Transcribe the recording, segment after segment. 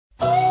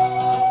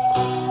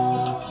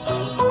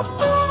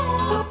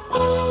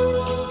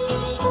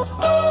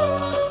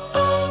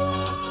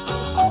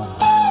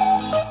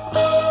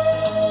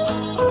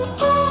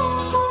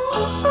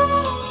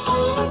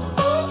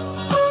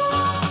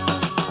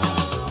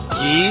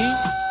ይህ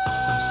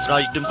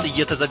ምስራች ድምጽ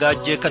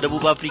እየተዘጋጀ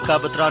ከደቡብ አፍሪካ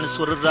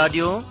በትራንስወርልድ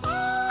ራዲዮ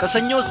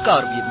ከሰኞ እስከ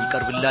ዓርብ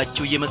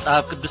የሚቀርብላችሁ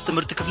የመጽሐፍ ቅዱስ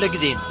ትምህርት ክፍለ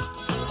ጊዜ ነው።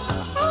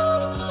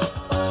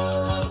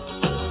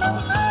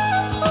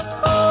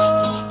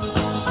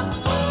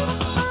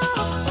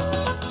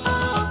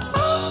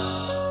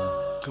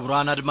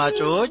 ክቡራን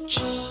አድማጮች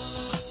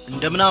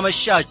እንደምን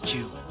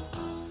አመሻችሁ።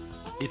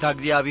 ጌታ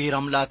እግዚአብሔር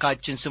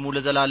አምላካችን ስሙ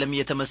ለዘላለም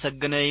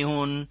የተመሰገነ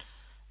ይሁን።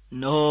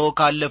 እነሆ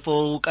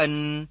ካለፈው ቀን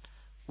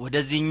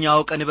ወደዚህኛው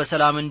ቀን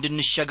በሰላም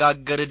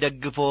እንድንሸጋገር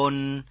ደግፎን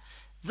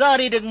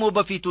ዛሬ ደግሞ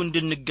በፊቱ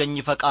እንድንገኝ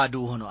ፈቃዱ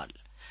ሆኗል።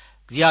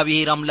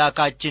 እግዚአብሔር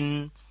አምላካችን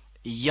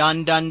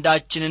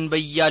እያንዳንዳችንን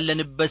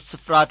በያለንበት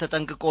ስፍራ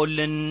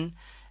ተጠንቅቆልን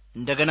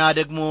እንደገና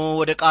ደግሞ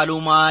ወደ ቃሉ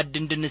ማዕድ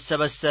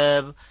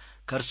እንድንሰበሰብ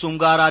ከእርሱም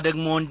ጋር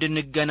ደግሞ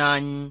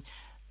እንድንገናኝ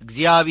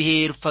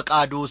እግዚአብሔር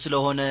ፈቃዱ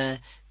ስለሆነ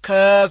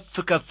ከፍ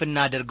ከፍ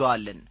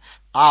እናደርገዋለን።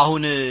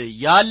 አሁን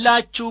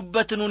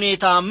ያላችሁበትን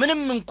ሁኔታ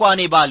ምንም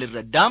እንኳን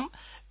ባልረዳም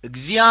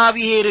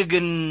እግዚአብሔር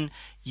ግን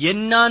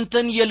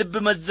የናንተን የልብ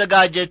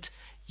መዘጋጀት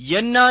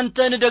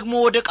የናንተን ደግሞ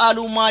ወደ ቃሉ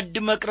ማዕድ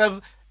መቅረብ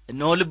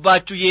እነሆ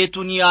ልባችሁ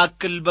የቱን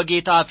ያክል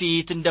በጌታ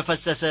ፊት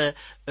እንደፈሰሰ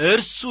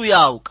እርሱ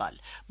ያውቃል።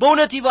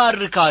 በእውነት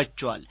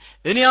ይባርካችኋል።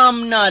 እኔ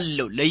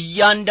አምናለሁ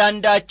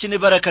ለእያንዳንዳችን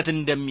በረከት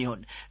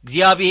እንደሚሆን።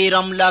 እግዚአብሔር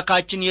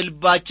አምላካችን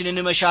የልባችንን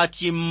መሻት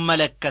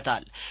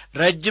ይመለከታል።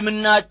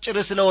 ረጅምና አጭር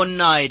ስለሆነ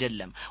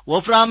አይደለም፣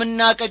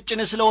 ወፍራምና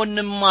ቀጭን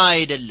ስለሆነም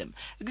አይደለም።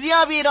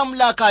 እግዚአብሔር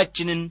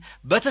አምላካችንን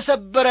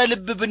በተሰበረ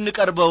ልብ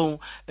ብንቀርበው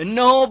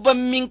እነሆ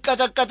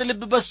በሚንቀጠቀጥ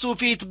ልብ በሱ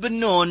ፊት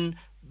ብንሆን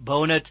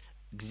በእውነት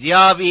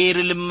እግዚአብሔር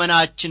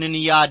ልመናችንን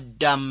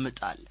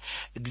ያዳምጣል።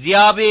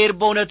 እግዚአብሔር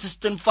በእውነት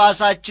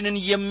እስትንፋሳችንን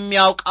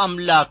የሚያውቅ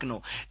አምላክ ነው።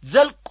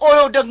 ዘልቆ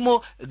ደግሞ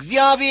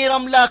እግዚአብሔር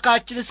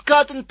አምላካችን እስከ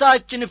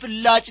አጥንታችን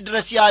ፍላጭ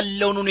ድረስ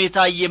ያለውን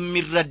ሁኔታ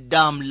የሚረዳ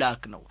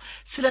አምላክ ነው።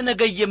 ስለ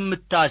ነገ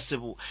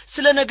የምታስቡ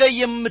ስለ ነገ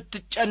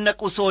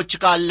የምትጨነቁ ሰዎች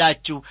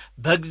ካላችሁ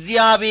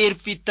በእግዚአብሔር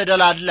ፊት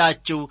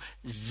ተደላድላችሁ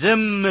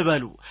ዝም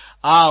በሉ።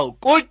 አዎ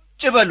ቁጭ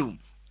በሉ።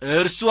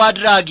 እርሱ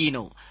አድራጊ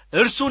ነው።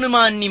 እርሱን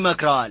ማን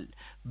ይመክረዋል?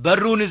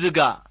 በሩን ዝጋ፣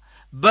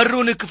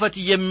 በሩን ክፈት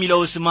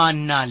የሚለውስ ማን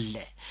አለ?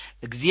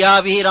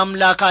 እግዚአብሔር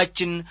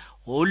አምላካችን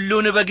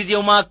ሁሉን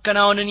በጊዜው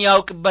ማከናወንን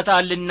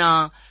ያውቅበታልና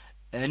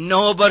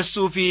እነሆ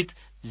በርሱ ፊት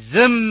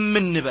ዝም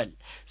እንበል፣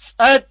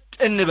 ጸጥ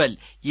እንበል።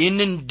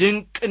 ይህንን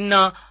ድንቅና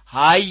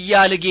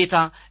ኃያል ጌታ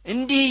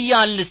እንዲህ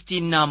እያልን እስቲ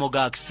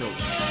እናሞጋግሰው።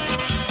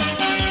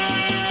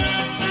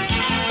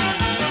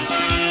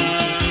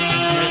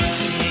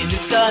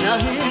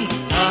 ምስጋናህን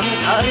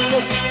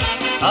አመጣለሁ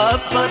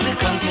አባት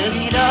ካንተ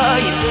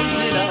ላይ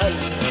ይዘምራል።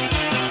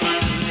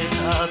 ለታ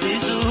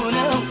ብዙ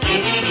ነው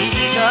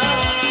ጌታ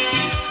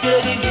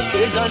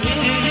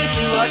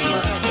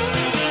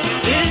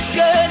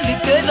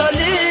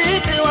እስከልገዛልህ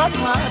ጠዋት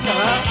ማታ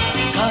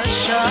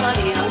ካሻኔ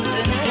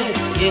አንተነ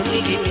የኔ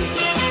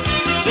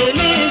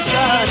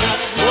በምስጋና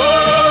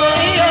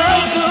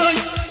ያልኩኝ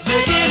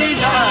በድል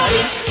ዛሬ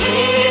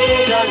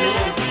ሄዳለሁ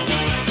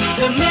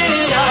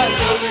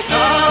ዘምራለሁ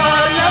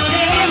ታላቅ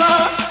ዜማ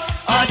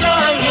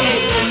አዳኜ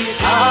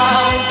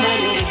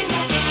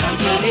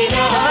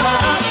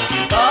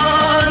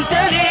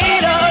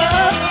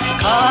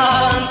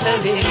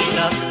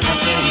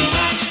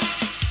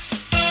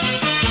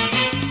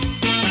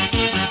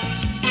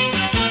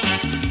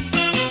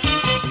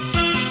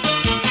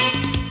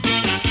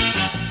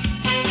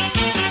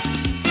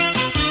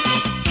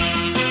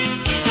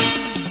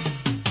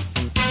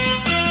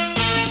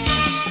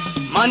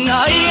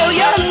ማናየው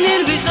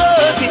ያንን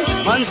ብሶት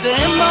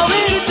ማንሰማው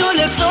ብርቱ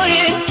ለቅሶዬ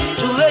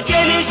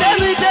ጩኸቴን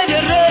ሰምተህ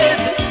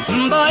ደረስ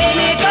እምባዬን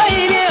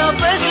ከዓይኔ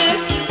አበስ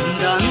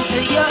እንዳንተ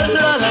ያለ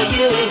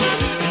አላየሁም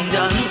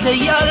እንዳንተ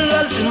ያለ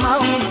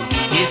አልሰማሁም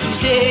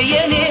ኢየሱሴ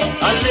የኔ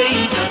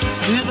አለኝታ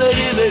ክበር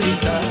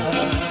በልታ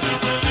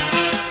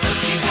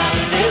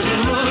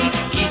እጅሃለሁኝ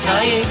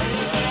ጌታዬ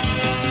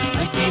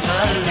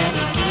እጅሃለሁኝ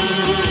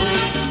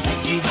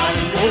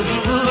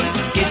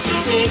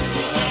ኢየሱሴ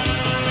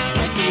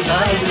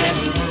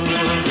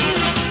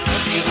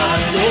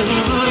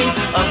እጅሃለሁኝ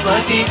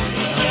አባቴ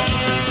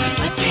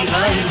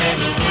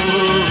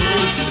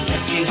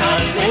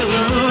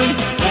እጅሃለሁኝ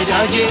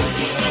ወዳጄ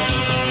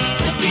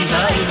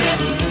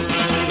እጅሃለሁኝ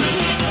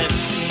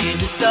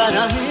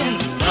ምስጋናህን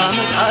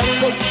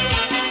አመጣለሁ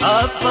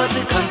አባት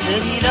ካንተ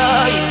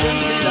ላይ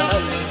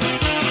ይዘምራል።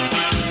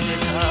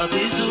 ለታ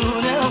ብዙ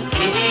ነው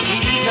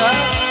ጌታ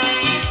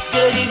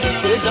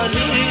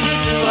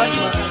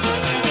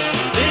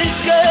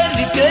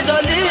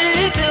እስከልገዛልህ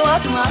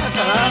ጠዋት ማታ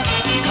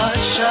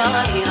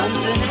ካሻኔ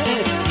አንተነ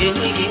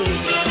የኔ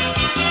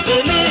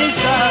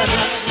በምስጋና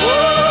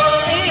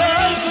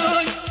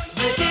ያልኩኝ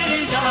በድል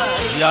ዛሬ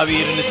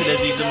እግዚአብሔርን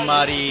ስለዚህ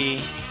ዝማሬ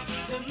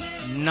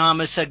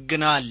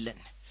እናመሰግናለን።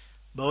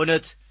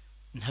 በእውነት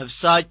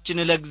ነፍሳችን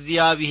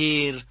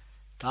ለእግዚአብሔር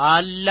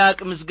ታላቅ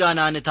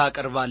ምስጋናን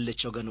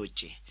ታቀርባለች። ወገኖቼ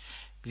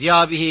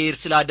እግዚአብሔር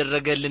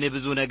ስላደረገልን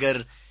ብዙ ነገር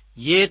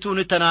የቱን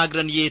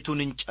ተናግረን የቱን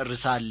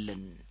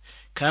እንጨርሳለን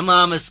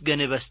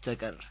ከማመስገን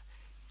በስተቀር።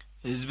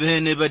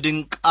 ሕዝብህን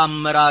በድንቅ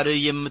አመራር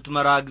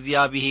የምትመራ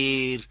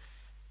እግዚአብሔር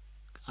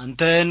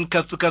አንተን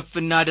ከፍ ከፍ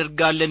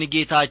እናደርጋለን።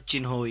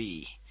 ጌታችን ሆይ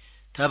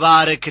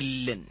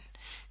ተባረክልን።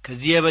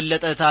 ከዚህ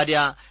የበለጠ ታዲያ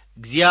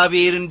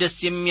እግዚአብሔርን ደስ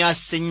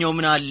የሚያሰኘው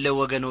ምን አለ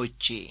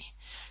ወገኖቼ?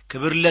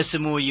 ክብር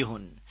ለስሙ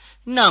ይሁን።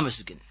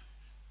 እናመስግን።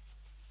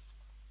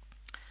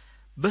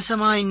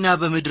 በሰማይና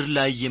በምድር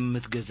ላይ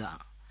የምትገዛ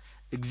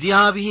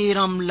እግዚአብሔር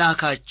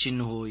አምላካችን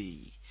ሆይ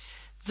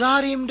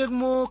ዛሬም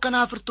ደግሞ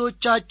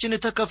ከናፍርቶቻችን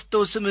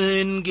ተከፍተው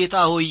ስምህን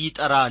ጌታ ሆይ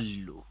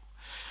ይጠራሉ።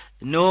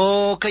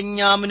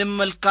 ከኛ ምንም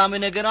መልካም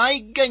ነገር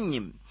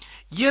አይገኝም፣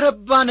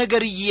 የረባ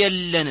ነገር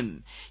የለንም፣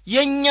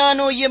 የኛ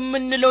ነው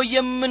የምንለው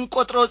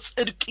የምንቆጥረው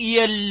ጽድቅ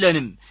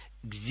የለንም።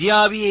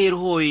 እግዚአብሔር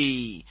ሆይ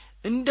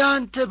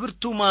እንዳንተ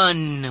ብርቱ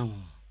ማን ነው?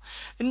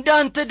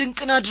 እንዳንተ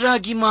ድንቅን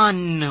አድራጊ ማን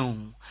ነው?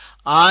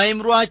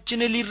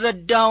 አእምሮአችን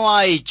ሊረዳው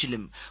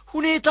አይችልም።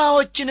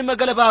 ሁኔታዎችን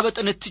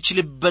መገለባበጥን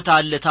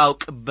ትችልበታለህ፣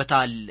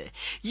 ታውቅበታለህ።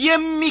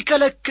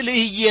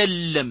 የሚከለክልህ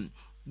የለም።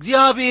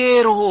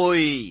 እግዚአብሔር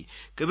ሆይ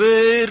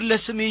ክብር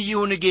ለስምህ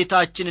ይሁን።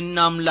 ጌታችንና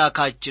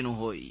አምላካችን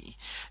ሆይ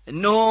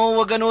እነሆ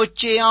ወገኖቼ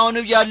አሁን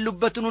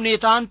ያሉበትን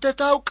ሁኔታ አንተ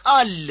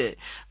ታውቃለህ።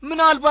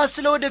 ምናልባት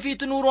ስለ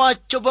ወደፊት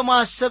ኑሯቸው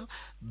በማሰብ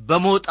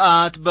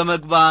በመውጣት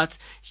በመግባት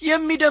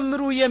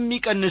የሚደምሩ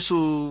የሚቀንሱ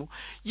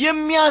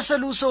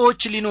የሚያሰሉ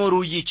ሰዎች ሊኖሩ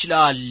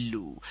ይችላሉ።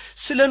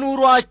 ስለ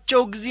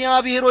ኑሯቸው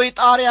እግዚአብሔር ሆይ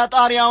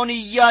ጣሪያውን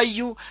እያዩ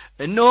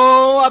እነሆ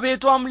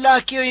አቤቱ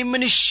አምላኬ ሆይ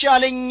ምን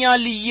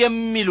ይሻለኛል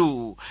የሚሉ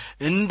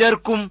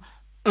እንደርኩም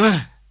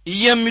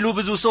የሚሉ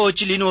ብዙ ሰዎች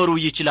ሊኖሩ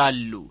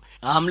ይችላሉ።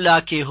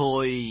 አምላኬ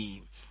ሆይ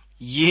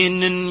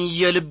ይህንን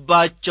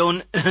የልባቸውን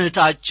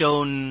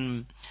እህታቸውን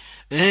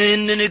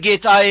ይህንን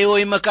ጌታዬ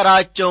ሆይ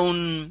መከራቸውን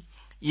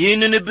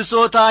ይህንን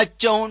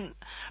ብሶታቸውን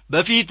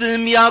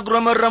በፊትህም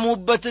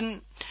ያጉረመረሙበትን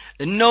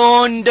እነሆ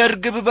እንደ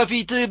ርግብ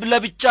በፊትህ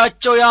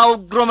ለብቻቸው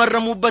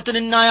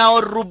ያጉረመረሙበትንና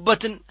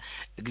ያወሩበትን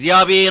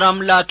እግዚአብሔር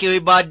አምላኬ ሆይ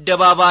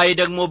በአደባባይ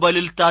ደግሞ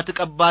በእልልታ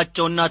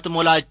ትቀባቸውና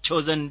ትሞላቸው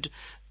ዘንድ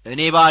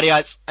እኔ ባሪያ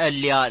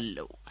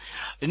ጸልያለሁ።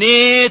 እኔ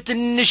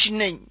ትንሽ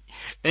ነኝ።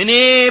 እኔ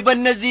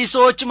በእነዚህ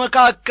ሰዎች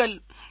መካከል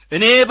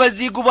እኔ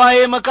በዚህ ጉባኤ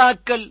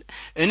መካከል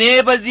እኔ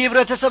በዚህ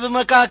ህብረተሰብ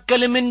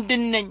መካከል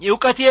ምንድነኝ?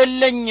 ዕውቀት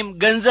የለኝም፣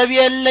 ገንዘብ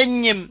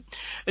የለኝም፣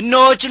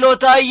 እነሆ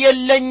ችሎታ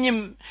የለኝም፣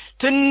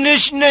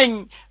 ትንሽ ነኝ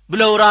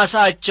ብለው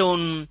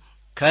ራሳቸውን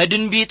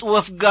ከድንቢጥ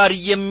ወፍ ጋር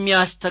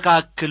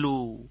የሚያስተካክሉ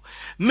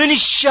ምን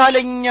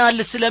ይሻለኛል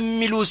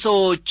ስለሚሉ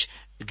ሰዎች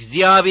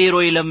እግዚአብሔር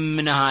ሆይ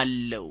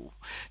ለምንሃለሁ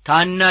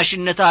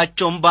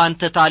ታናሽነታቸውን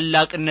ባንተ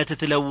ታላቅነት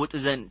ትለውጥ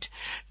ዘንድ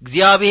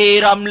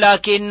እግዚአብሔር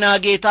አምላኬና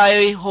ጌታዬ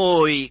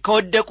ሆይ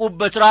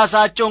ከወደቁበት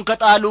ራሳቸውን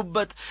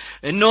ከጣሉበት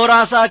እነሆ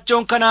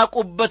ራሳቸውን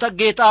ከናቁበት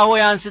ጌታ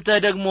ሆይ አንስተህ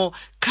ደግሞ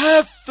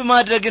ከፍ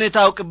ማድረግን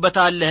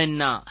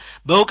ታውቅበታለህና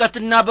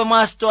በእውቀትና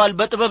በማስተዋል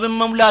በጥበብም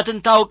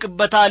መሙላትን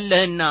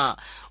ታውቅበታለህና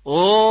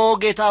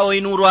ጌታ ሆይ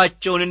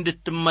ኑሯቸውን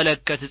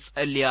እንድትመለከት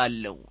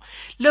ጸልያለሁ።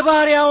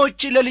 ለባሪያዎች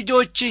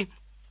ለልጆች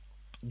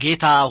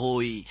ጌታ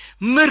ሆይ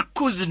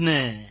ምርኩዝ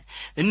ነህ።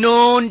 እነሆ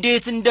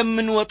እንዴት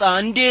እንደምንወጣ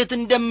እንዴት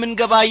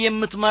እንደምንገባ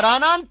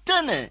የምትመራን አንተ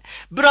ነህ።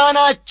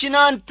 ብርሃናችን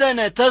አንተ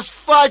ነህ።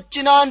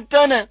 ተስፋችን አንተ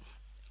ነህ።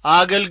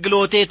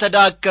 አገልግሎቴ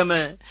ተዳከመ፣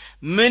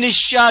 ምን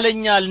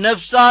ይሻለኛል፣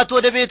 ነፍሳት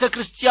ወደ ቤተ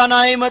ክርስቲያን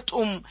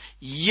አይመጡም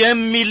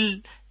የሚል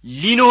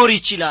ሊኖር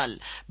ይችላል።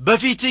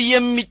 በፊት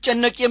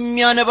የሚጨነቅ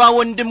የሚያነባ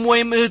ወንድም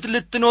ወይም እህት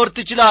ልትኖር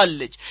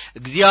ትችላለች።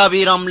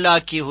 እግዚአብሔር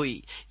አምላኬ ሆይ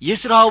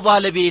የሥራው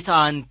ባለቤት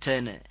አንተ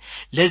ነህ።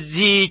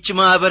 ለዚህች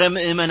ማኅበረ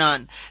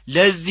ምእመናን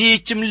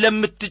ለዚህችም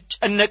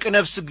ለምትጨነቅ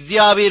ነፍስ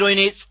እግዚአብሔር ሆይ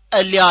እኔ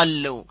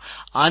ጸልያለሁ።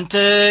 አንተ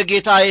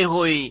ጌታዬ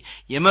ሆይ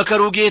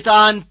የመከሩ ጌታ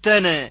አንተ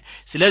ነህ።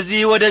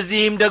 ስለዚህ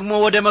ወደዚህም ደግሞ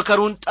ወደ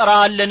መከሩን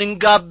ጠራለን፣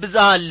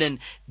 እንጋብዛለን።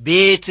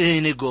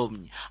 ቤትህን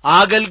ጎብኝ፣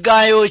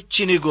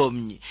 አገልጋዮችን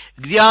ጎብኝ።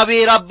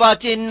 እግዚአብሔር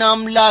አባቴና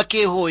አምላኬ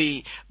ሆይ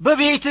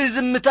በቤትህ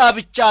ዝምታ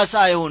ብቻ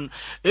ሳይሆን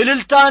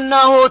እልልታና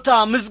ሆታ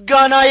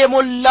ምስጋና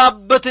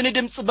የሞላበትን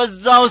ድምፅ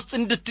በዛ ውስጥ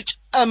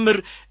እንድትጨምር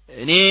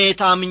እኔ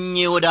ታምኜ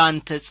ወደ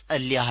አንተ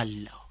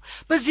ጸልያለሁ።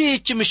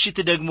 በዚህች ምሽት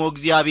ደግሞ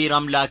እግዚአብሔር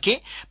አምላኬ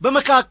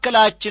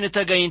በመካከላችን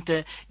ተገኝተ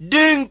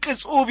ድንቅ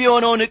ጽሑፍ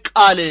የሆነውን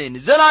ቃልን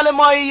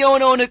ዘላለማዊ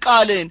የሆነውን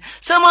ቃልን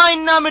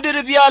ሰማይና ምድር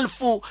ቢያልፉ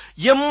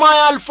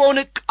የማያልፈውን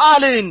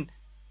ቃልን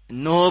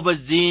እነሆ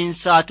በዚህን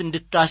ሰዓት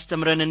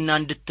እንድታስተምረንና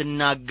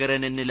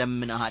እንድትናገረን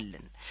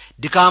እንለምንሃለን።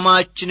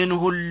 ድካማችንን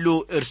ሁሉ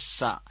እርሳ።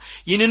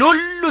 ይህንን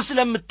ሁሉ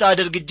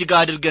ስለምታደርግ እጅግ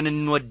አድርገን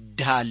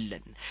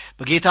እንወድሃለን።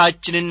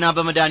 በጌታችንና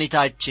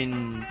በመድኃኒታችን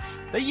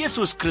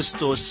በኢየሱስ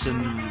ክርስቶስ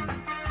ስም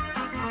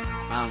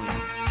አሜን።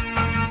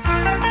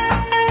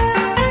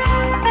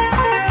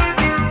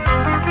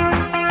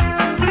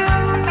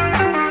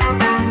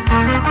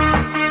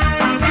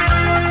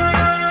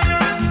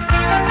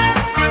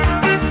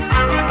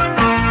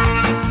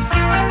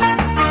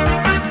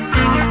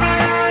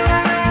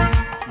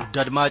 ውድ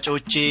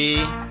አድማጮቼ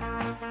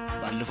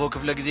ባለፈው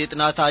ክፍለ ጊዜ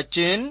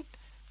ጥናታችን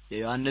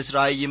የዮሐንስ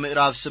ራእይ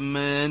ምዕራፍ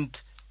 8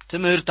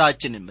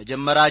 ትምህርታችንን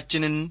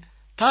መጀመራችንን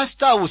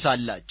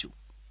ታስታውሳላችሁ።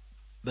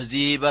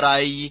 በዚህ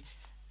በራእይ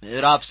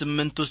ምዕራፍ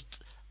 8 ውስጥ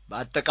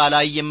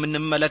በአጠቃላይ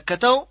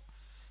የምንመለከተው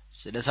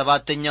ስለ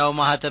ሰባተኛው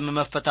ማህተም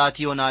መፈታት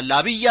ይሆናል።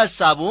 አብይ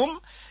ሐሳቡም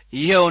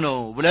ይሄው ነው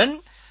ብለን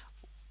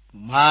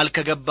መሃል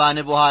ከገባን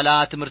በኋላ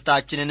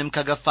ትምህርታችንንም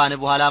ከገፋን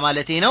በኋላ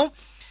ማለቴ ነው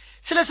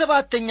ስለ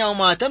ሰባተኛው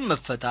ማህተም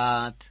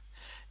መፈታት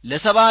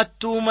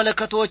ለሰባቱ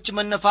መለከቶች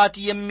መነፋት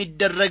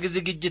የሚደረግ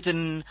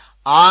ዝግጅትን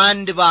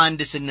አንድ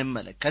በአንድ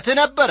ስንመለከት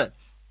ነበር።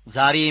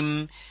 ዛሬም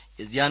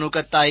የዚያኑ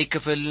ቀጣይ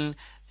ክፍል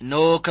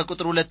ነው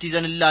ከቁጥር 2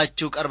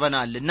 ይዘንላችሁ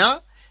ቀርበናልና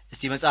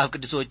እስቲ መጽሐፍ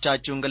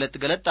ቅዱሶቻችሁን ገለጥ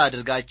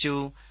አድርጋችሁ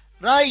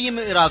ራእይ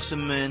ምዕራፍ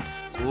 8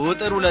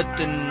 ቁጥር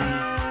 2ን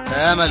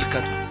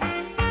ተመልከቱ።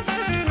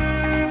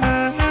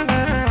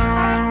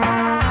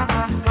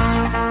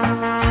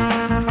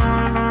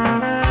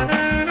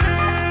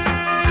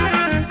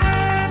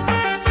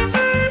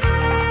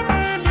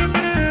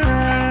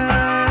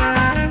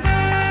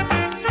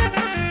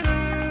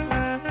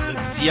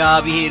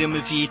 በእግዚአብሔርም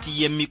ፊት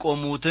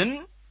የሚቆሙትን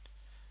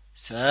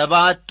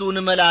ሰባቱን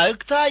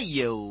መላእክት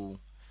አየሁ፣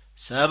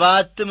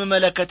 ሰባትም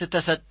መለከት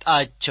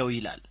ተሰጣቸው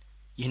ይላል።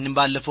 ይህንን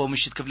ባለፈው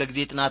ምሽት ክፍለ ጊዜ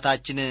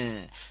ጥናታችን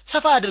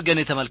ሰፋ አድርገን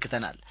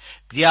ተመልክተናል።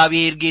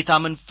 እግዚአብሔር ጌታ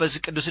መንፈስ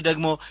ቅዱስ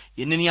ደግሞ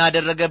ይህንን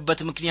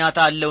ያደረገበት ምክንያት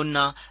አለውና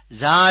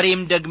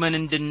ዛሬም ደግመን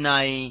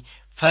እንድናይ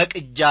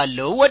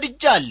ፈቅጃለሁ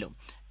ወድጃለሁ።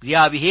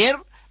 እግዚአብሔር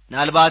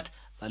ምናልባት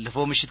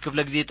ባለፈው ምሽት ክፍለ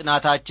ጊዜ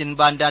ጥናታችን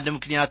በአንዳንድ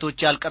ምክንያቶች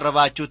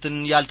ያልቀረባችሁትን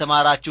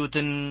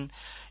ያልተማራችሁትን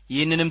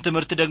ይህንንም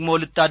ትምህርት ደግሞ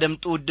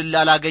ልታደምጡ ዕድል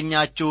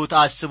ላላገኛችሁት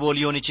አስቦ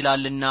ሊሆን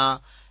ይችላልና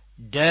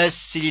ደስ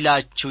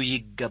ሊላችሁ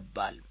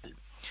ይገባል።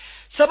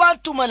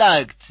 ሰባቱ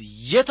መላእክት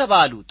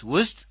የተባሉት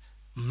ውስጥ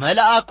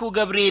መልአኩ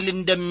ገብርኤል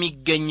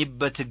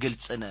እንደሚገኝበት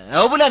ግልጽ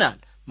ነው ብለናል።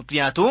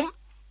 ምክንያቱም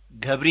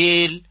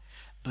ገብርኤል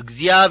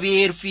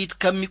በእግዚአብሔር ፊት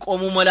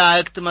ከሚቆሙ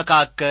መላእክት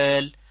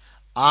መካከል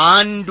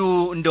አንዱ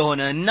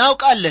እንደሆነ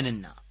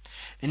እናውቃለንና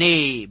እኔ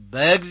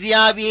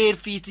በእግዚአብሔር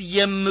ፊት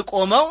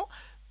የምቆመው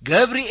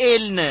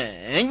ገብርኤል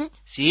ነኝ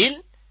ሲል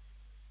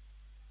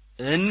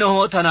እነሆ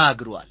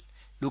ተናግሯል።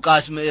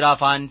 ሉቃስ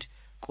ምዕራፍ 1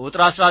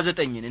 ቁጥር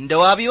 19ን እንደ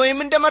ዋቢ ወይም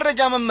እንደ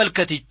መረጃ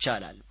መመልከት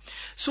ይቻላል።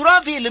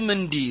 ሱራፌልም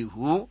እንዲሁ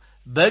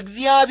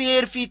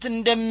በእግዚአብሔር ፊት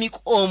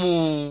እንደሚቆሙ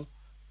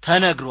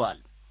ተነግሯል።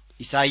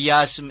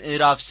 ኢሳይያስ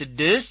ምዕራፍ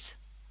 6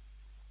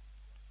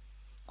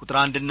 ቁጥር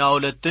 1ና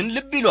 2ን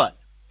ልብ ይሏል።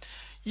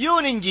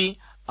 ይሁን እንጂ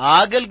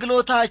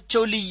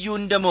አገልግሎታቸው ልዩ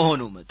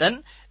እንደመሆኑ መጠን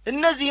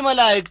እነዚህ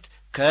መላእክት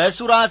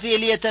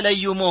ከሱራፌል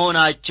የተለዩ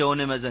መሆናቸውን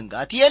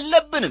መዘንጋት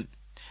የለብንም።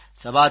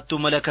 ሰባቱ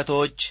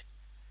መለከቶች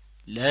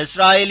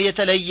ለእስራኤል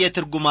የተለየ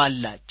ትርጉም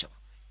አላቸው።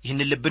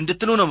 ይህን ልብ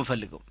እንድትሉ ነው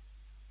የምፈልገው።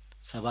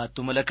 ሰባቱ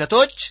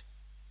መለከቶች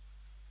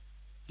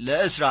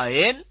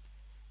ለእስራኤል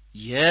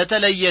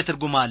የተለየ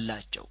ትርጉም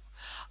አላቸው።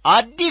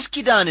 አዲስ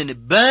ኪዳንን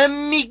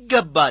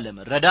በሚገባ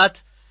ለመረዳት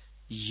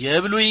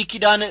የብሉይ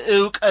ኪዳን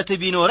ዕውቀት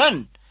ቢኖረን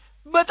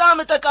በጣም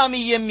ጠቃሚ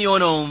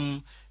የሚሆነውም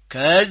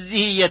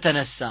ከዚህ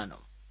የተነሳ ነው።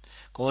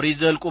 ከኦሪት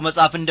ዘኍልቍ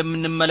መጽሐፍ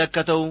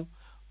እንደምንመለከተው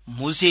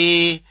ሙሴ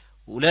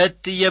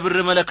 2 የብር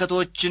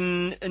መለከቶችን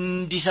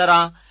እንዲሠራ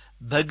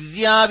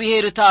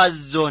በእግዚአብሔር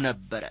ታዞ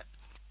ነበረ።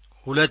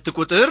 2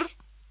 ቁጥር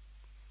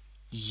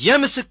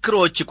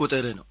የምስክሮች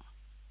ቁጥር ነው።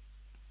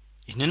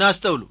 ይህንን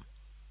አስተውሉ።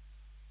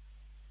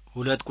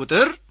 2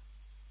 ቁጥር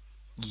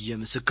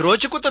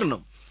የምስክሮች ቁጥር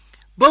ነው።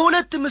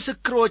 በሁለት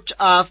ምስክሮች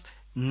አፍ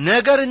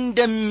ነገር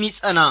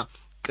እንደሚጸና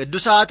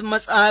ቅዱሳት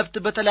መጻሕፍት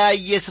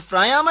በተለያየ ስፍራ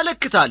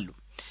ያመለክታሉ።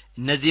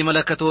 እነዚህ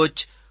መለከቶች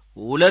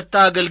 2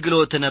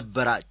 አገልግሎት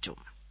ነበራቸው።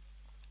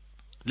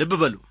 ልብ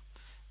በሉ፣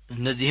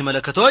 እነዚህ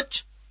መለከቶች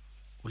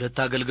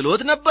 2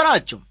 አገልግሎት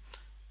ነበራቸው።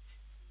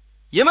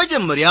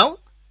 የመጀመሪያው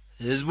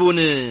ሕዝቡን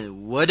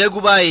ወደ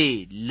ጉባኤ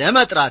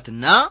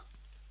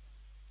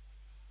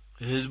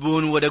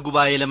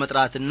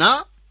ለመጥራትና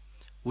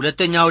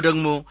ሁለተኛው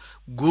ደግሞ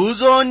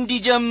ጉዞ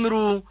እንዲጀምሩ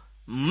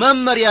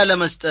መመሪያ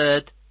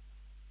ለመስጠት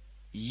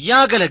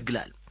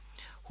ያገለግላል።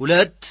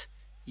 2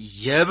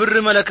 የብር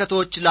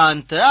መለከቶች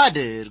ላንተ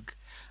አድርግ፣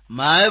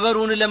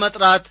 ማኅበሩን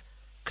ለመጥራት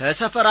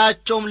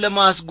ከሰፈራቸውም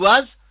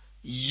ለማስጓዝ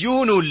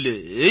ይሁኑልህ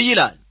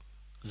ይላል።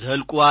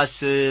 ዘኍልቍ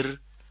 10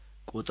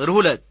 ቁጥር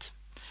 2።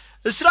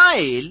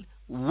 እስራኤል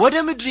ወደ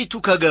ምድሪቱ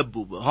ከገቡ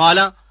በኋላ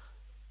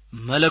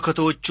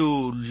መለከቶቹ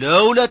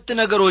ለ2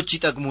 ነገሮች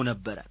ይጠቅሙ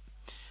ነበር።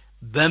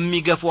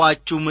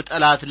 በሚገፏችሁ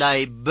ጠላት ላይ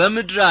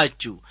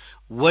በምድራችሁ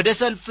ወደ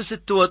ሰልፍ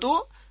ስትወጡ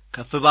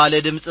ከፍ ባለ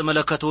ድምፅ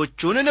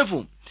መለከቶቹን ንፉ።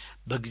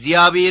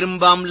 በእግዚአብሔርም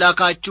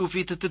በአምላካችሁ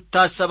ፊት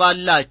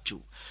ትታሰባላችሁ፣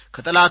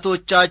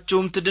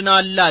 ከጠላቶቻችሁም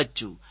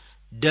ትድናላችሁ።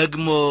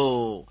 ደግሞ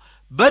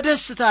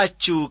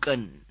በደስታችሁ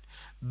ቀን፣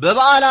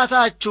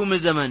 በበዓላታችሁም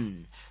ዘመን፣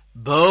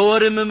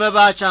 በወርም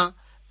መባቻ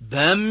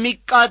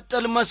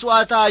በሚቃጠል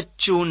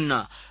መሥዋዕታችሁና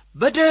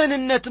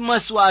በደህንነት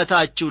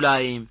መሥዋዕታችሁ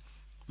ላይ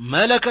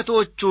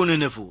መለከቶቹን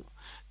ንፉ።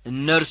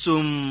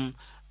 እነርሱም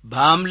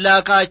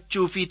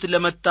በአምላካችሁ ፊት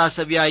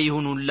ለመታሰቢያ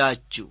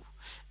ይሁኑላችሁ።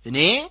 እኔ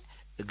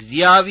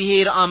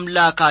እግዚአብሔር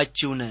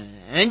አምላካችሁ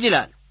ነኝ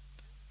ይላል።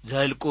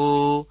 ዘኍልቍ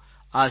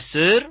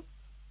 10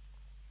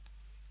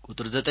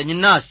 ቁጥር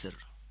 9ና 10።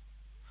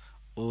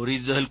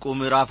 ኦሪት ዘኍልቍ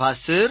ምዕራፍ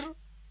 10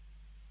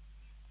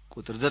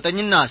 ቁጥር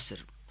 9ና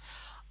 10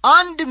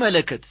 አንድ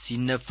መለከት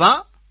ሲነፋ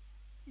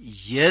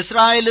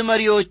የእስራኤል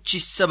መሪዎች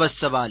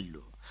ይሰበሰባሉ።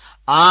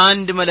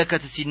 አንድ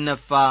መለከት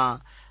ሲነፋ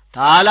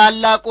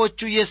ታላላቆቹ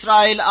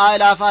የእስራኤል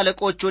አእላፍ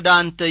አለቆች ወደ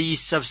አንተ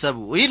ይሰብሰቡ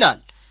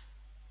ይላል።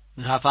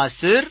 ምዕራፍ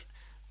 10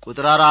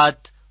 ቁጥር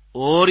 4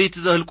 ኦሪት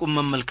ዘኍልቍ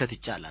መመልከት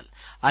ይቻላል።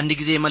 አንድ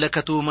ጊዜ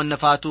መለከቱ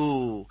መነፋቱ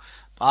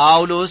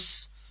ጳውሎስ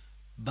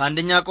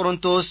በአንደኛ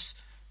ቆሮንቶስ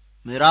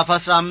ምዕራፍ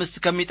 15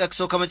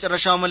 ከሚጠቅሰው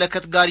ከመጨረሻው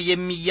መለከት ጋር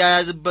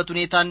የሚያያዝበት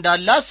ሁኔታ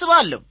እንዳለ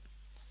አስባለሁ።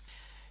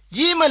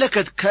 ይህ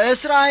መለከት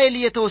ከእስራኤል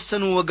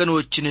የተወሰኑ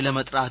ወገኖችን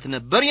ለመጥራት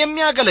ነበር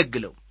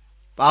የሚያገለግለው።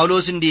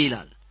 ጳውሎስ እንዲህ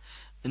ይላል፣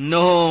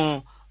 እነሆ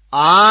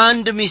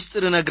አንድ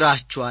ምስጢር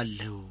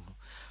እነግራችኋለሁ፣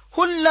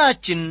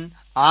 ሁላችን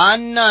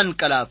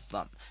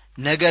አናንቀላፋም፣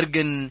 ነገር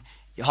ግን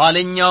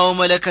የኋለኛው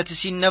መለከት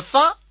ሲነፋ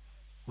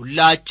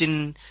ሁላችን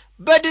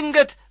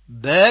በድንገት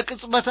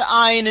በቅጽበተ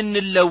ዓይን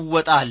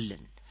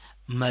እንለወጣለን።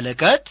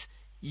 መለከት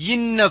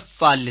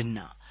ይነፋልና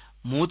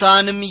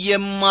ሙታንም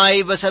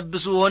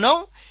የማይበሰብሱ ሆነው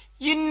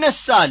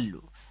ይነሳሉ፣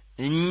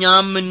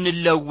 እኛም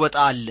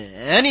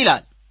እንለወጣለን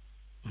ይላል።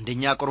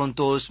 አንደኛ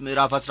ቆሮንቶስ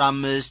ምዕራፍ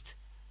 15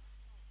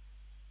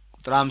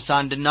 ቁጥር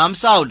 51 እና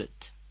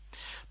 52።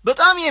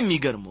 በጣም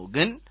የሚገርመው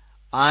ግን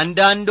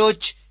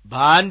አንዳንዶች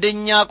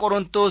በአንደኛ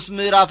ቆሮንቶስ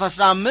ምዕራፍ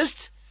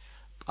 15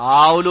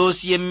 ጳውሎስ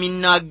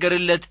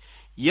የሚናገርለት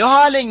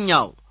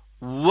የኋለኛው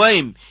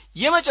ወይም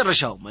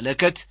የመጨረሻው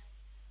መለከት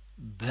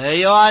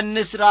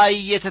በዮሐንስ ራእይ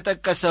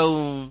የተጠቀሰው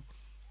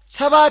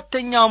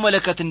ሰባተኛው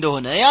መለከት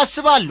እንደሆነ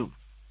ያስባሉ።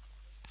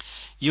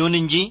 ይሁን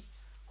እንጂ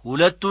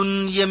ሁለቱን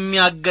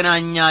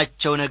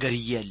የሚያገናኛቸው ነገር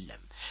የለም።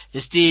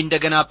 እስቲ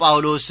እንደገና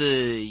ጳውሎስ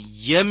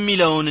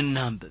የሚለውን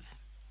እናንብብ።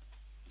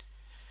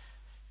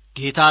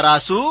 ጌታ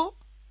ራሱ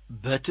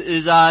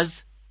በትእዛዝ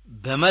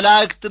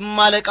በመላእክትም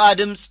አለቃ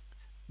ድምፅ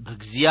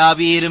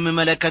በእግዚአብሔርም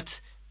መለከት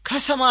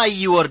ከሰማይ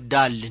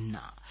ይወርዳልና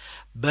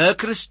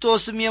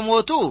በክርስቶስም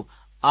የሞቱ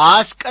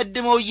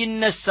አስቀድመው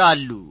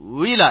ይነሳሉ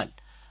ይላል።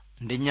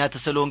 አንደኛ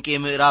ተሰሎንቄ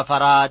ምዕራፍ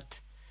 4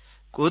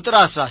 ቁጥር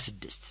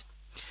 16።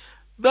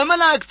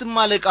 በመላእክትም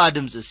አለቃ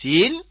ድምፅ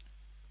ሲል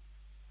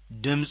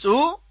ድምፁ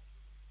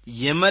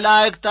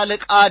የመላእክት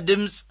አለቃ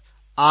ድምፅ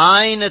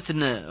አይነት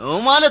ነው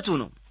ማለቱ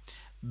ነው።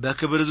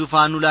 በክብር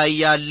ዙፋኑ ላይ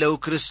ያለው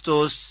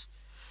ክርስቶስ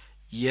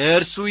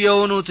የእርሱ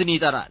የሆኑትን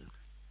ይጠራል።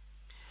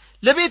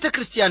 ለቤተ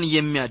ክርስቲያን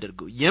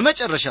የሚያደርገው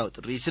የመጨረሻው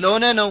ጥሪ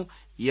ስለሆነ ነው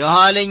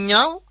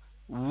የኋለኛው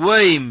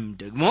ወይም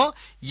ደግሞ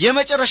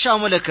የመጨረሻው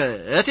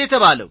መለከት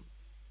የተባለው።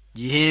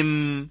 ይህም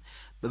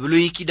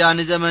በብሉይ ኪዳን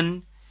ዘመን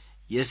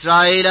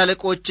የእስራኤል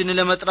አለቆችን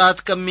ለመጥራት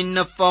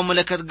ከሚነፋው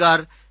መለከት ጋር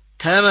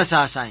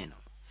ተመሳሳይ ነው።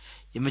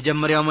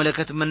 የመጀመሪያው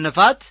መለከት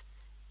መነፋት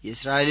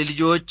የእስራኤል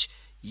ልጆች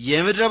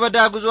የምድረ በዳ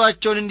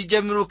ጉዞአቸውን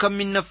እንዲጀምሩ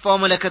ከሚነፋው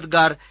መለከት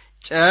ጋር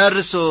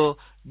ጨርሶ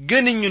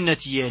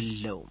ግንኙነት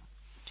የለውም።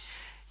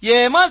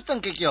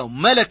 የማስጠንቀቂያው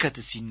መለከት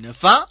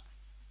ሲነፋ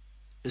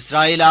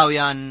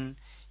እስራኤላውያን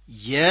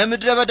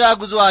የምድረ በዳ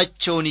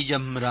ጉዞአቸውን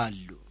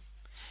ይጀምራሉ።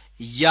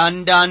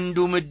 እያንዳንዱ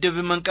ምድብ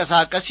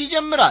መንቀሳቀስ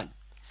ይጀምራል።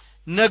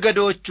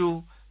 ነገዶቹ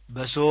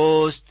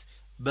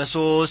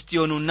በሶስት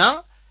ይሆኑና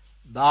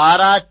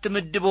በአራት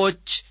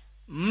ምድቦች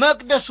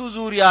መቅደሱ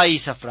ዙሪያ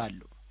ይሰፍራሉ።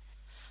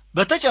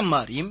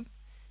 በተጨማሪም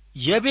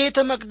የቤተ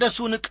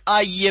መቅደሱን ዕቃ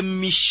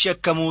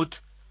የሚሸከሙት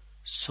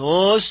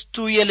ሦስቱ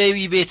የሌዊ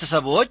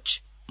ቤተሰቦች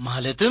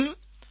ማለትም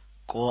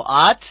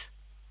ቆአት፣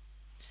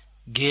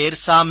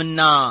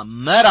 ጌርሳምና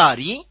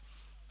መራሪ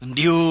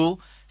እንዲሁ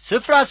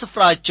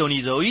ስፍራቸውን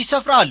ይዘው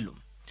ይሰፍራሉ።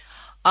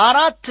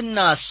 4 እና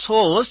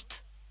 3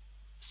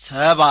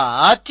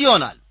 7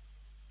 ይሆናል።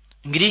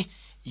 እንግዲህ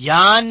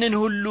ያንን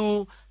ሁሉ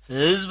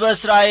ሕዝበ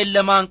እስራኤል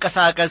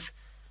ለማንቀሳቀስ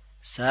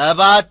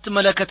 7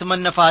 መለከት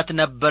መነፋት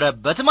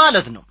ነበረበት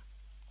ማለት ነው።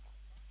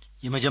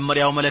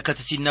 የመጀመሪያው መለከት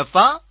ሲነፋ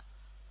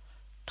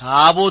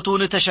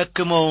ታቦቱን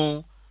ተሸክመው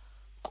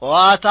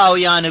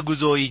ቆአታውያን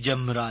ጉዞ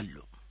ይጀምራሉ።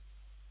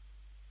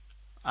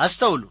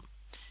 አስተውሉ።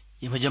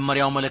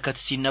 የመጀመሪያው መለከት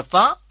ሲነፋ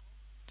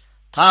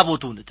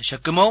ታቦቱን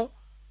ተሸክመው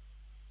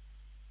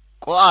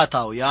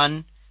ቆአታውያን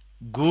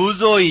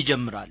ጉዞ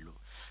ይጀምራሉ።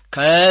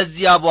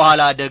 ከዚያ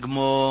በኋላ ደግሞ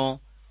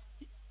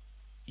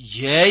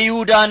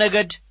የይሁዳ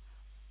ነገድ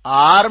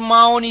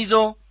አርማውን ይዞ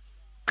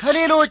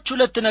ከሌሎች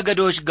 2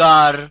 ነገዶች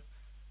ጋር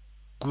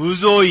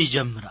ጉዞ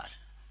ይጀምራል።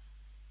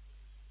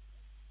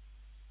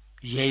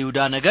 የይሁዳ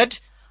ነገድ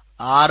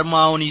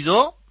አርማውን ይዞ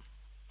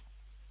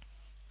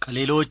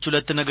ከሌሎች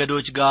 2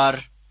 ነገዶች ጋር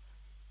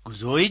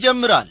ጉዞ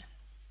ይጀምራል።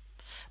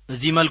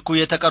 በዚህ መልኩ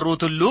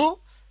የተቀሩት ሁሉ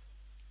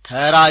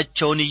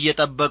ተራቸውን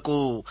እየጠበቁ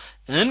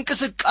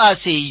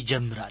እንቅስቃሴ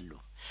ይጀምራሉ።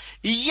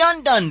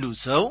 እያንዳንዱ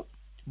ሰው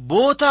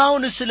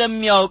ቦታውን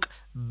ስለሚያውቅ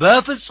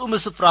በፍጹም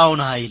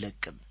ስፍራውን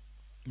አይለቅም።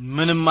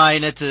 ምንም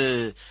አይነት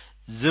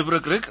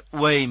ዝብርቅርቅ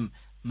ወይም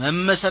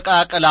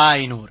መመሰቃቀል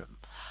አይኖርም።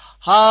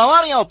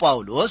 ሐዋርያው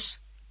ጳውሎስ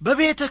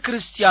በቤተ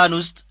ክርስቲያን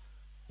ውስጥ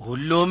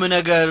ሁሉም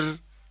ነገር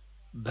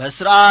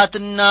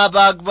በሥርዓትና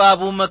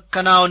በአግባቡ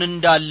መከናወን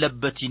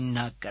እንዳለበት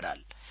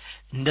ይናገራል።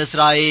 እንደ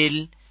እስራኤል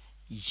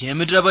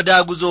የምድረ በዳ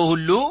ጉዞ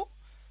ሁሉ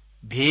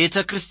ቤተ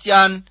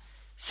ክርስቲያን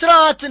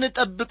ሥርዓትን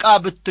ጠብቃ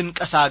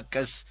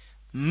ብትንቀሳቀስ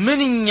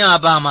ምንኛ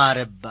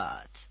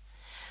ባማረባት።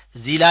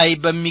 እዚህ ላይ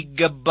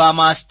በሚገባ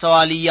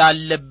ማስተዋል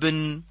ያለብን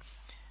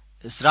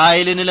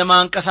እስራኤልን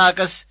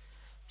ለማንቀሳቀስ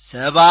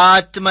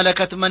 7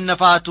 መለከት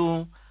መነፋቱ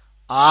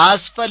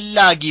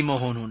አስፈላጊ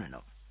መሆኑን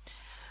ነው።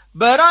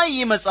 በራእይ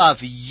መጽሐፍ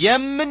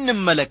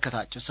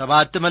የምንመለከታቸው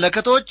 7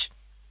 መለከቶች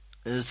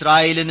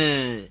እስራኤልን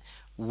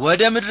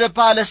ወደ ምድረ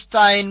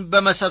ፓለስታይን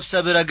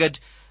በመሰብሰብ ረገድ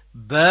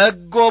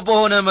በጎ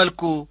በሆነ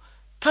መልኩ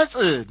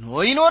ተጽዕኖ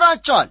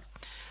ይኖራቸዋል።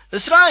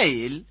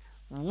 እስራኤል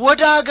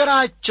ወደ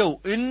አገራቸው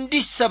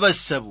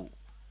እንዲሰበሰቡ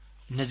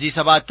እነዚህ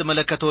 7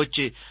 መለከቶች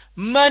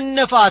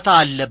መነፋት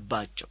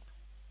አለባቸው።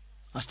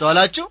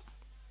 አስተዋላችሁ?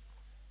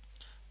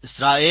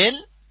 እስራኤል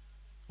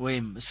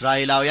ወይም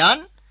እስራኤላውያን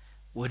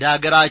ወደ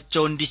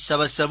አገራቸው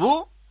እንዲሰበሰቡ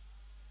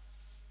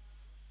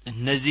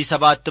እነዚህ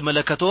 7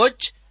 መለከቶች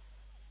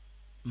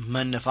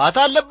መነፋት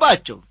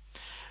አለባቸው።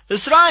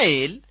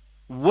 እስራኤል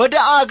ወደ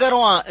አገሯ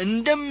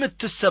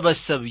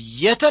እንደምትሰበሰብ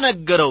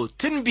የተነገረው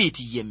ትንቢት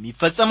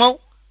የሚፈጸመው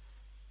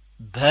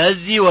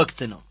በዚህ ወቅት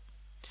ነው።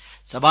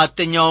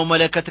 7ኛው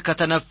መለከት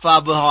ከተነፋ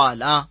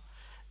በኋላ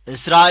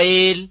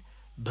እስራኤል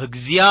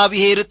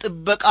በእግዚአብሔር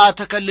ጥበቃ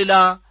ተከልላ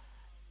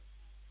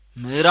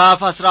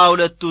ምዕራፍ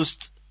 12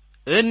 ውስጥ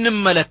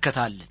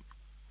እንመለከታለን።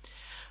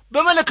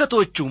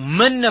 በመለከቶቹ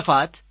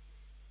መነፋት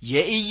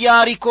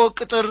የኢያሪኮ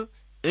ቅጥር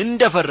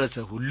እንደፈረሰ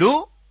ሁሉ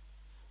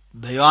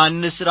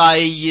በዮሐንስ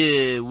ራእይ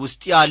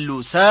ውስጥ ያሉ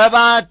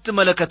 7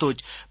 መለከቶች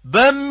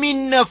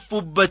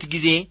በሚነፉበት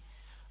ጊዜ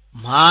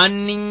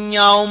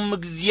ማንኛውም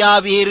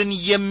እግዚአብሔርን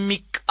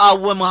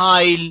የሚቃወም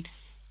ኃይል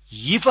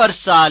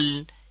ይፈርሳል፣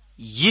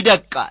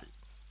 ይደቃል።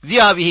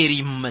 እግዚአብሔር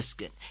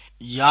ይመስገን።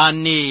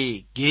 ያኔ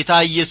ጌታ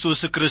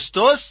ኢየሱስ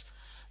ክርስቶስ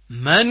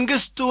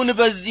መንግሥቱን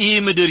በዚህ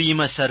ምድር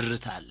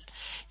ይመሰርታል።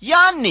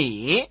 ያኔ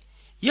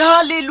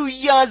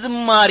የሃሌሉያ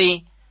ዝማሬ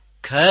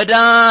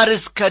ከዳር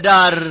እስከ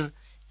ዳር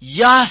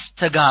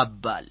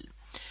ያስተጋባል።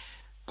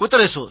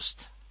 ቁጥር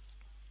 3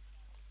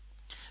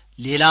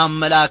 ሌላም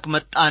መልአክ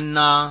መጣና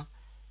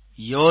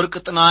የወርቅ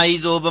ጥና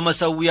ይዞ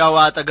በመሠዊያው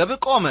አጠገብ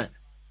ቆመ።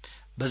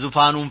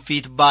 በዙፋኑም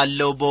ፊት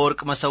ባለው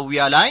በወርቅ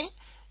መሠዊያ ላይ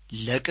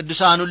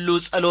ለቅዱሳን ሁሉ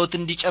ጸሎት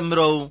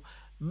እንዲጨምረው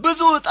ብዙ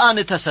ዕጣን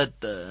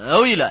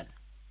ተሰጠው ይላል።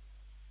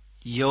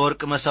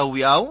 የወርቅ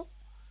መሠዊያው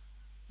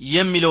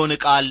የሚለውን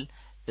ቃል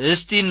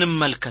እስቲ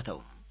እንመልከተው።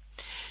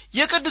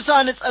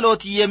 የቅዱሳን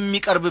ጸሎት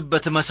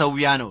የሚቀርብበት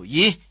መሠዊያ ነው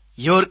ይህ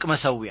የወርቅ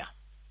መሠዊያ።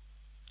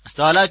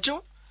 አስተዋላችሁ?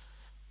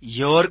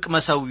 የወርቅ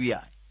መሠዊያ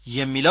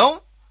የሚለው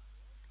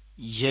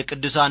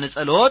የቅዱሳን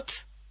ጸሎት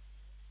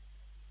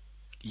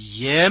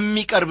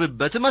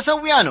የሚቀርብበት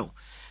መሠዊያ ነው።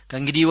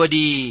 ከእንግዲህ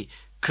ወዲህ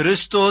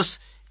ክርስቶስ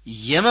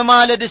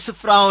የመማለድ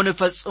ስፍራውን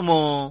ፈጽሞ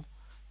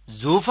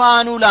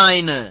ዙፋኑ ላይ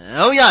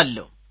ነው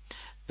ያለው።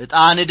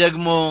 ዕጣን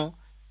ደግሞ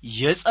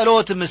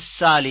የጸሎት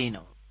ምሳሌ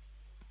ነው።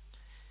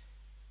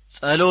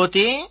 ጸሎቴ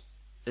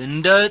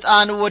እንደ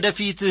ዕጣን ወደ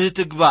ፊትህ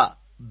ትግባ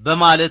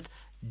በማለት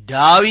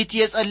ዳዊት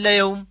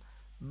የጸለየው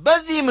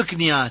በዚህ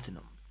ምክንያት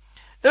ነው።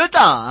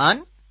 ዕጣን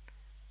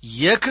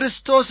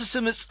የክርስቶስ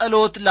ስም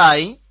ጸሎት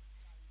ላይ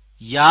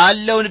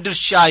ያለውን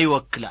ድርሻ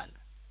ይወክላል።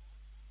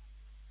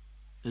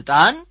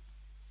 ዕጣን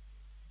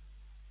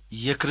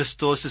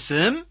የክርስቶስ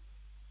ስም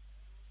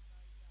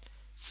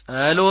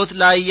ጸሎት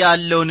ላይ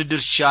ያለውን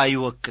ድርሻ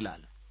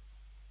ይወክላል።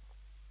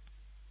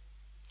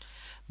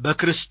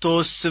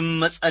 በክርስቶስ ስም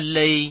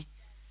መጸለይ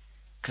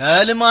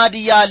ከልማድ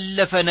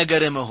ያለፈ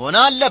ነገር መሆን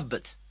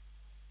አለበት።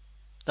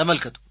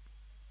 ተመልከቱ፣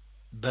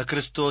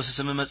 በክርስቶስ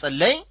ስም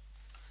መጸለይ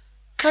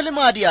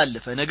ከልማድ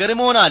ያለፈ ነገር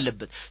መሆን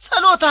አለበት።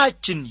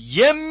 ጸሎታችን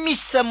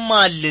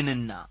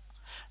የሚሰማልንና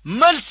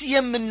መልስ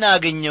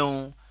የምናገኘው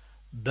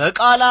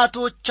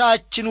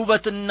በቃላቶቻችን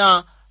ውበትና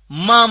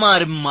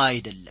ማማርማ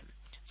አይደለም።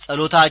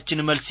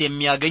 ጸሎታችን መልስ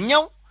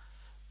የሚያገኘው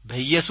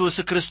በኢየሱስ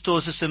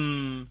ክርስቶስ ስም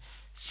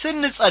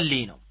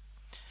ስንጸልይ ነው።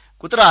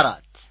 ቁጥር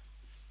 4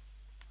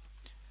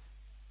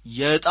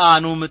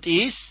 የዕጣኑም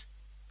ጢስ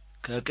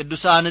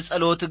ከቅዱሳን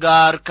ጸሎት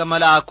ጋር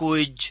ከመልአኩ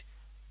እጅ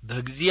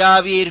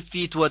በእግዚአብሔር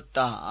ፊት ወጣ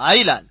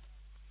ይላል።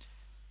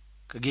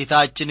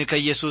 ከጌታችን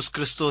ከኢየሱስ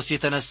ክርስቶስ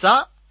የተነሳ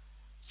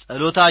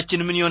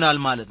ጸሎታችን ምን ይሆናል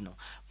ማለት ነው?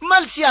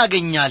 መልስ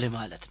ያገኛል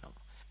ማለት ነው።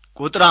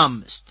 ቁጥር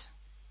 5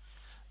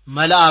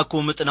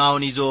 መልአኩም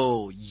ጥናውን ይዞ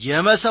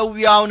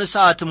የመሠዊያውን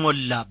እሳት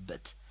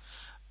ሞላበት፣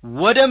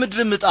 ወደ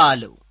ምድርም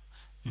ጣለው።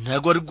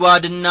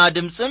 ነጐድጓድና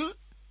ድምፅም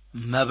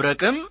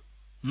መብረቅም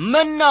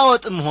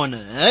መናወጥም ሆነ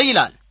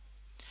ይላል።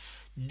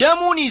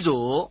 ደሙን ይዞ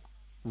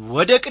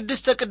ወደ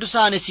ቅድስተ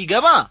ቅዱሳን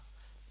ሲገባ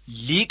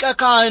ሊቀ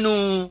ካህኑ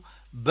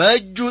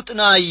በእጁ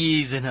ጥና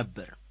ይይዝ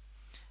ነበር።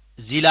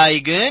 እዚህ ላይ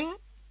ግን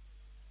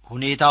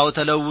ሁኔታው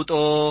ተለውጦ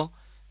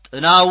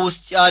ጥናው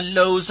ውስጥ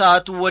ያለው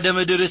እሳት ወደ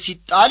ምድር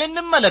ሲጣል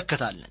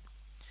እንመለከታለን።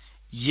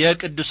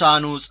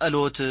 የቅዱሳኑ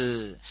ጸሎት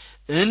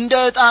እንደ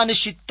ዕጣን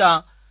ሽታ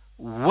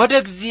ወደ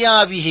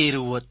እግዚአብሔር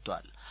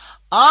ወጥቷል።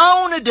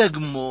 አሁን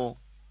ደግሞ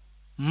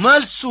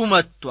መልሱ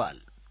መጥቷል።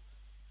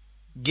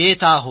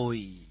 ጌታ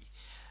ሆይ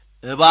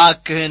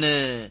እባክህን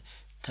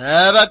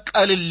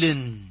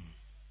ተበቀልልን።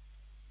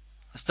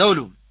 አስተውሉ፣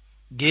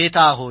 ጌታ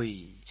ሆይ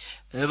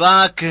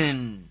እባክን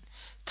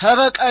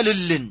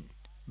ተበቀልልን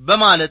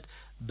በማለት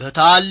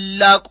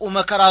በታላቁ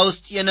መከራ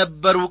ውስጥ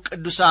የነበሩ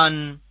ቅዱሳን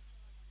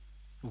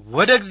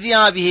ወደ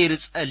እግዚአብሔር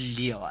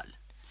ጸልየዋል።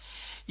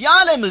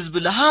 የዓለም ሕዝብ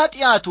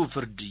ለኀጢአቱ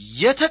ፍርድ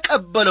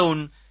የተቀበለውን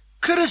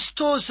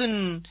ክርስቶስን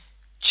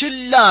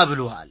ችላ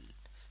ብሎአል።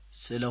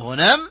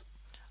 ስለሆነም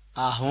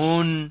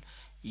አሁን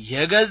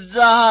የገዛ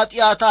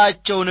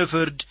ኀጢአታቸውን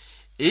ፍርድ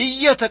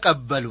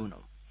እየተቀበሉ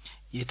ነው።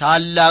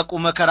 የታላቁ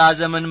መከራ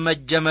ዘመን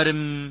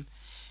መጀመርም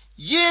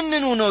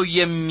ይህንኑ ነው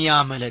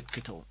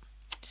የሚያመለክተው።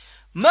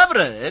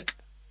 መብረቅ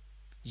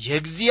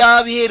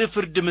የእግዚአብሔር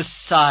ፍርድ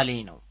ምሳሌ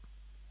ነው።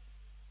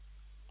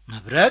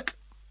 መብረቅ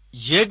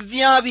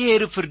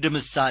የእግዚአብሔር ፍርድ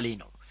ምሳሌ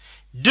ነው።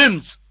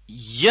 ድምፅ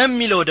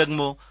የሚለው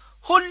ደግሞ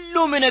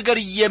ሁሉም ነገር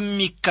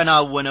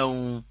የሚከናወነው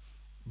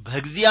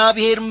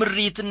በእግዚአብሔር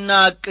ምሪትና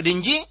ዕቅድ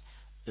እንጂ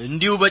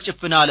እንዲሁ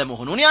በጭፍን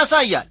አለመሆኑን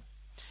ያሳያል።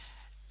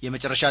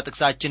 የመጨረሻ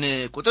ጥቅሳችን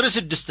ቁጥር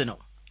 6 ነው።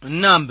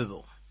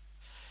 እናንብበው።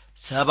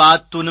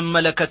 ሰባቱንም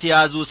መለከት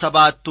የያዙ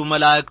ሰባቱ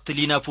መላእክት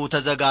ሊነፉ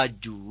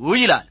ተዘጋጁ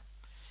ይላል።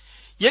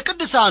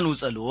 የቅዱሳኑ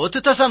ጸሎት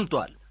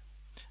ተሰምቷል።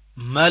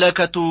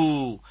 መለከቱ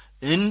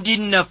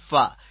እንዲነፋ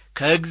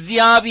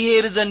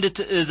ከእግዚአብሔር ዘንድ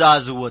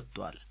ትእዛዝ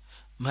ወጥቷል።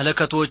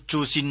 መለከቶቹ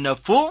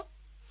ሲነፉ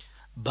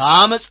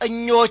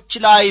በአመፀኞች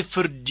ላይ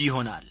ፍርድ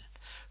ይሆናል።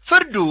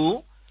 ፍርዱ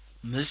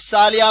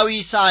ምሳሌያዊ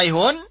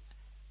ሳይሆን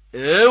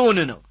እውን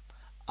ነው።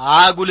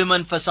 አጉል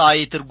መንፈሳዊ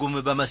ትርጉም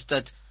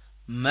በመስጠት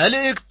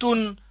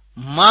መልእክቱን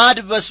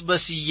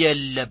ማድበስበስ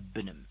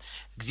የለብንም።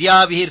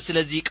 እግዚአብሔር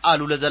ስለዚህ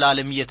ቃሉ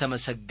ለዘላለም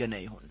የተመሰገነ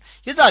ይሁን።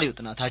 የዛሬው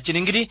ጥናታችን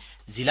እንግዲህ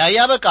እዚህ ላይ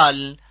ያበቃል።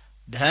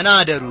 ደህና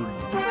አደሩልን።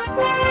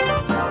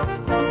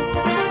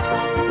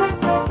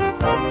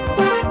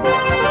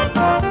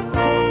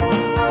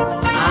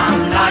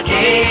 አምላኬ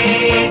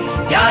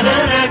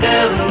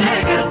ያደረገው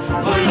ነገር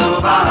ሁሉ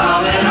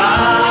ባወ